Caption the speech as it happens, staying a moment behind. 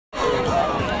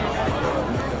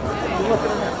Anyone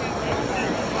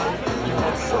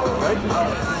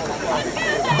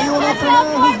up for that?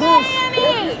 Who's this?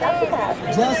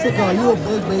 Jessica, are you a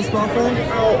big baseball fan?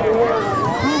 Cool.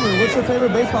 What's your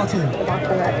favorite baseball team? The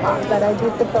Boston Red Sox, but I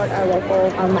do support our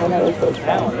local minor league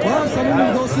baseball. Well, someone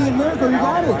to go see in Miracle. You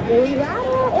got it. We got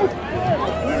it.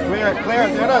 Clear it, clear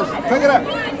it. There it is. Pick it up.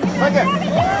 Pick it.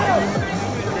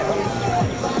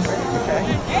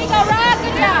 There you go, Rob.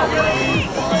 Good job.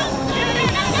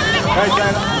 Hey,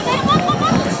 Janet.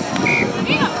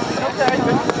 Okay,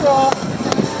 good control.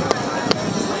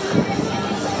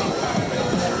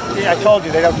 Yeah, I told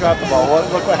you they don't drop the ball.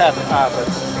 Look what happened.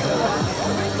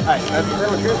 All right, that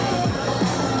was good.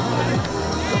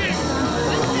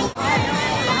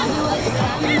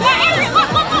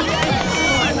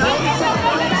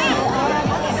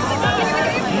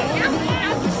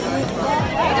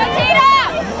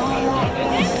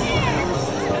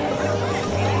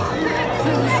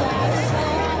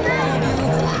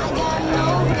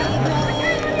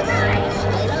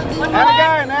 And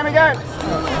again, and again.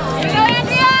 Here you go,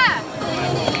 Andrea.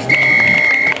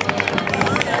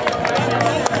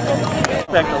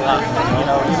 Expect a lot,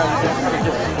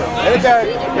 hit it again,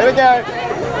 hit it again.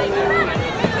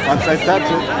 Once they touch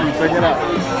it, you bring it up.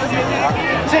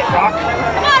 That's it, Rock.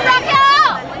 Come on,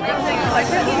 Raquel.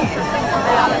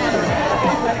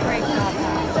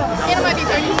 Anna might be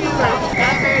 32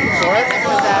 or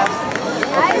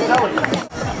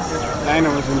Dana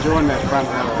was enjoying that front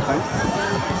row, I think.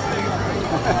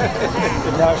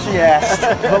 No, she asked.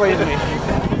 Believe me.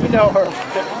 You know her.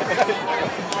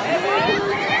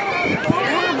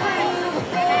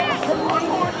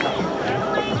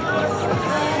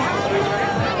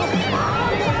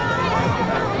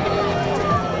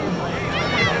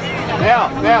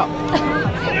 Now.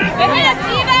 Good hit,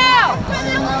 Steve-O.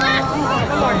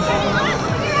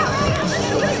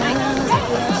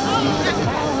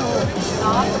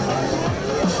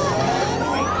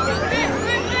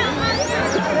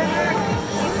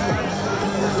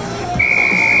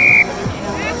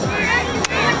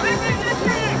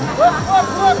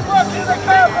 Look, here they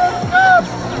come, here they come.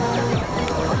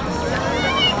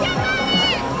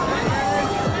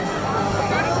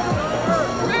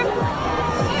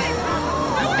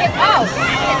 Oh.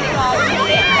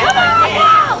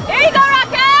 There you go,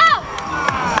 Raquel.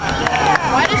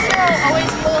 Why does Cheryl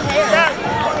always pull hair?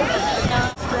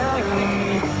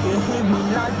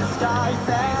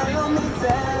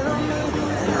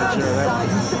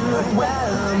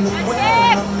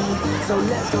 So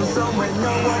let's go somewhere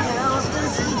no one else can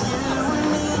see you and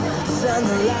me. Turn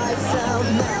the lights out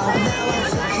now. Now I'll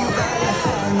take you by your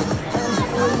hand and you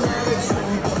another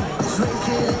drink. Drink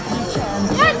it if you can.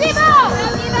 Yes, Steve-O.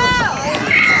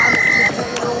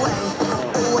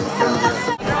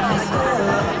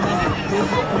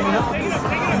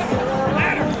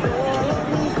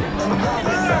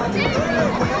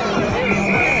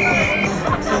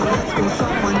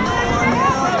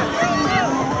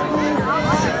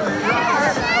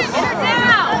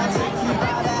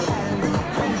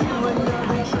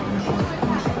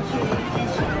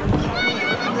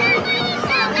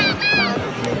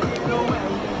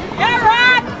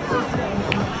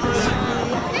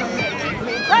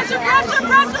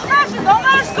 Pressure, don't let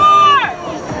her score!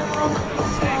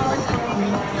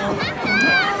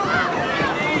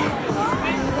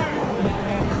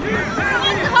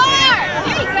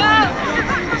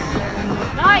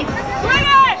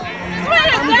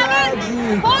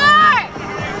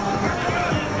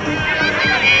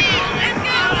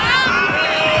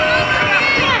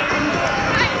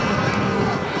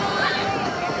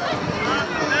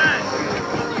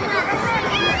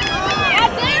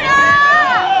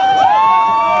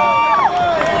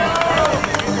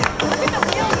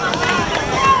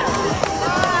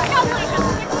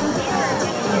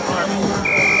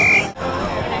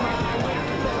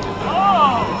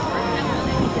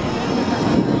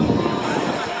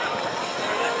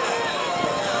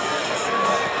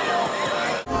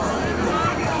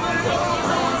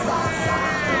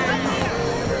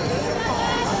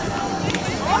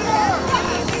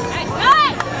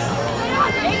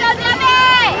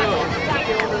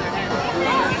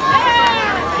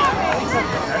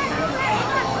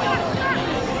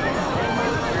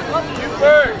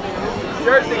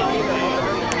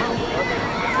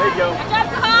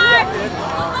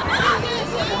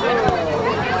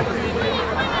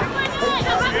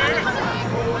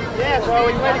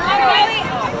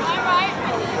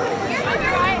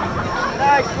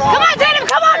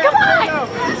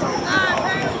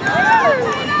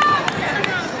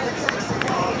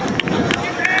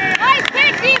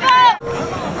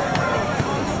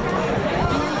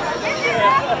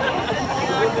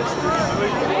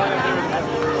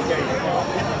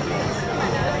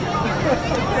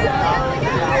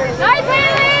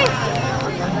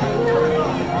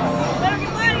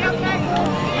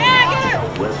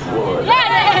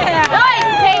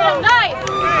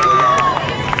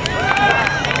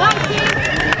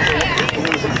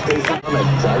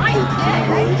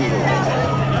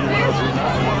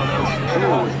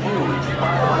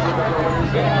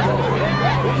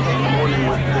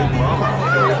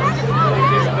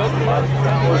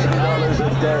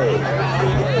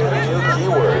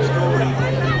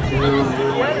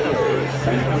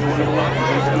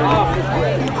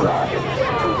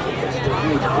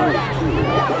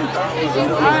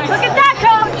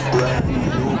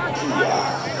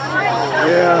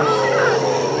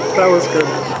 That was good.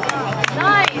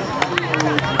 Nice.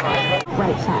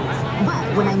 Right checks. But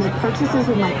when I make purchases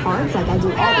with my cards, like I do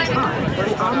all the time,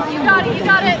 the online and mobile You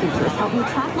got it. banking features help me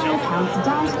track my accounts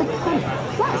down to the penny.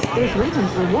 Plus, there's Regions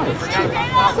rewards too.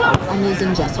 So I'm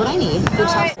using just what I need,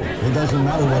 which helps. It doesn't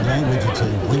matter what language it's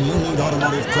in. When you need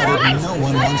automotive credit, no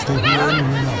one wants to hear no.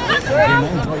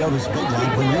 Remain Toyota's big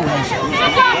line when you ask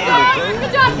Good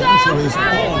job, the answer Sam. is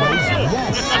always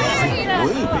yes.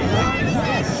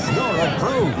 Yes, you're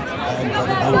approved. And for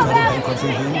the bankruptcy,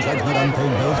 lien, judgment,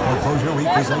 unpaid bills, foreclosure,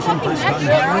 repossession, first-time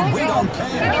buyer, we don't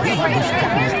care. We have the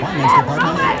strongest finance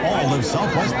department in all of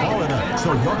Southwest Florida,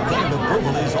 so your credit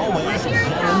approval is always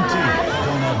guaranteed.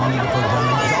 Don't have money to put down?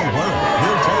 Don't worry.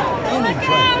 We'll take any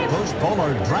trade, push, pull,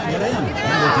 or drag it in.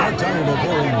 And if you're tired of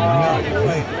hearing no,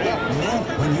 wait, no,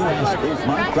 when you ask, is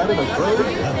my credit approved?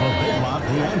 And for Big Lock,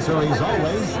 the answer is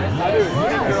always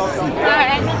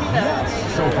yes.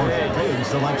 So for big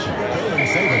selection, big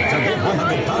savings, a big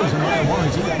 100,000-mile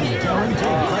warranty, and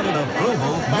guaranteed credit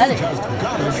approval, you just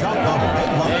gotta shop the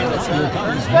Big Lock. Your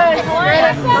comes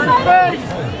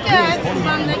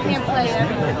They can't play it.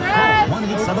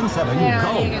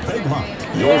 1-877-GO Big Lock.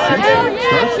 Your future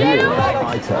starts here.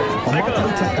 iTech,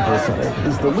 Immokalee Technical Center,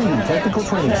 is the leading technical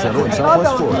training center in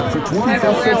Southwest Florida for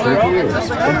 21st century careers,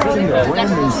 including their brand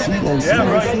new CNC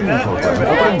machining program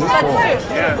opening this fall.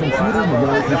 Computer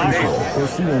numerical control, or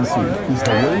CNC, is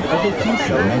the wave of the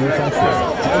future in manufacturing.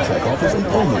 iTech offers the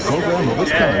only program of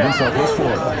its kind in Southwest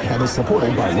Florida and is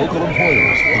supported by local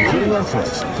employers, including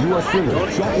Arthrex, U.S.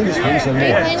 Sugar, Shaw Industries, and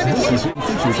more. This is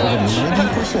features over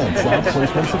 90% job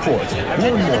placement support.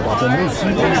 Learn more about the new CNC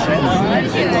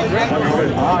machining program.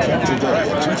 iTech today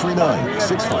at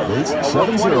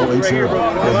 239-658-7080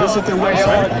 or visit their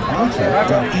website at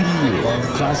itech.edu.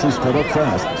 Classes fill up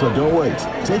fast, so don't wait.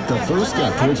 Take the first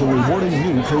step towards a rewarding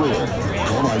new career.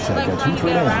 Call iTech at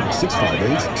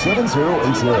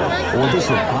 239-658-7080 or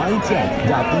visit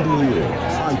itech.edu.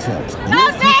 iTech,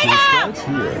 your future starts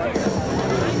here.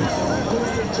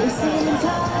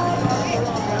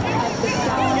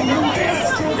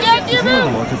 If you're in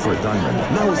the market for a diamond,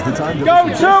 now is the time to Go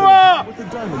Tua! with the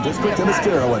Diamond District in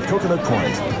Estero at Coconut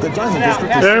Point. The Diamond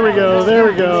District is There we go, there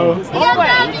we go.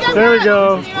 There we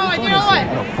go. You know what?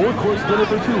 and a 4-course dinner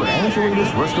for two at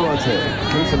Angelina's Restaurante.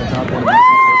 Case in the top one of the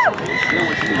share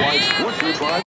what you want, what you try.